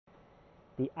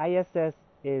The ISS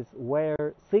is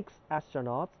where 6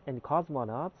 astronauts and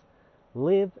cosmonauts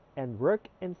live and work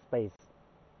in space.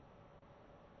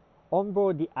 On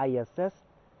board the ISS,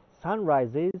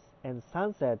 sunrises and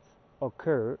sunsets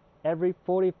occur every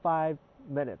 45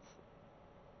 minutes.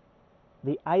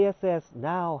 The ISS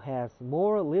now has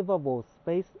more livable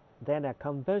space than a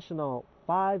conventional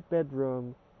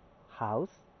 5-bedroom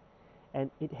house, and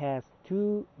it has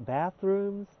 2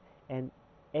 bathrooms and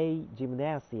a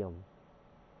gymnasium.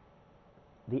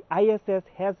 The ISS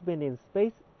has been in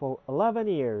space for 11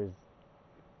 years.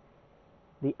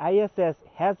 The ISS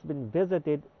has been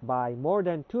visited by more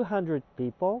than 200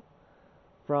 people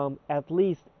from at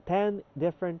least 10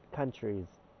 different countries.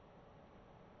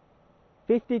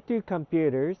 52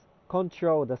 computers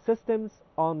control the systems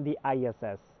on the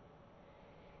ISS.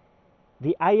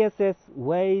 The ISS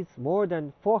weighs more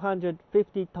than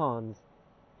 450 tons.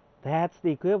 That's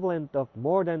the equivalent of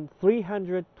more than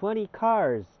 320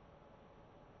 cars.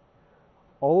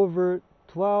 Over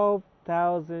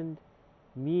 12,000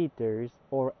 meters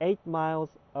or 8 miles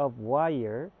of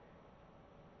wire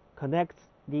connects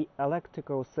the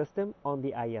electrical system on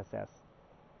the ISS.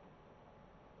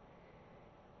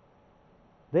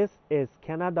 This is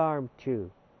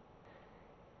Canadarm2.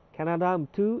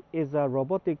 Canadarm2 is a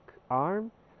robotic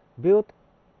arm built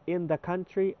in the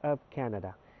country of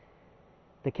Canada.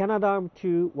 The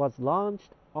Canadarm2 was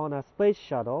launched on a space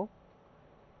shuttle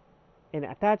and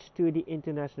attached to the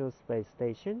International Space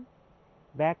Station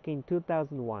back in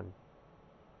 2001.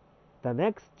 The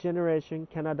next generation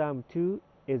Canadarm2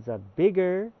 is a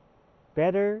bigger,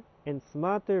 better, and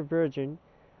smarter version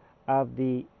of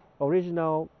the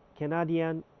original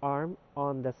Canadian arm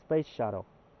on the space shuttle.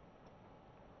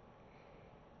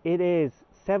 It is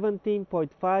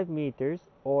 17.5 meters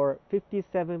or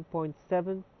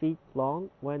 57.7 feet long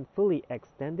when fully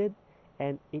extended,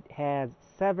 and it has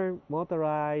 7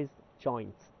 motorized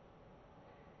joints.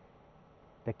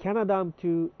 The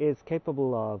Canadarm2 is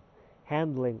capable of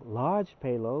handling large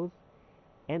payloads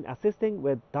and assisting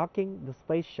with docking the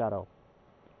space shuttle.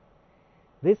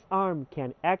 This arm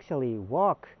can actually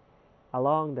walk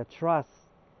along the truss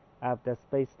of the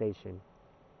space station.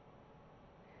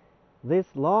 This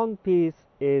long piece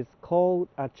is called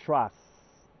a truss.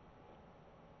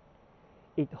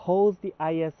 It holds the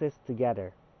ISS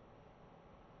together.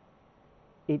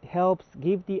 It helps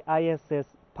give the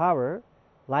ISS power,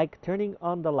 like turning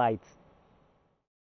on the lights.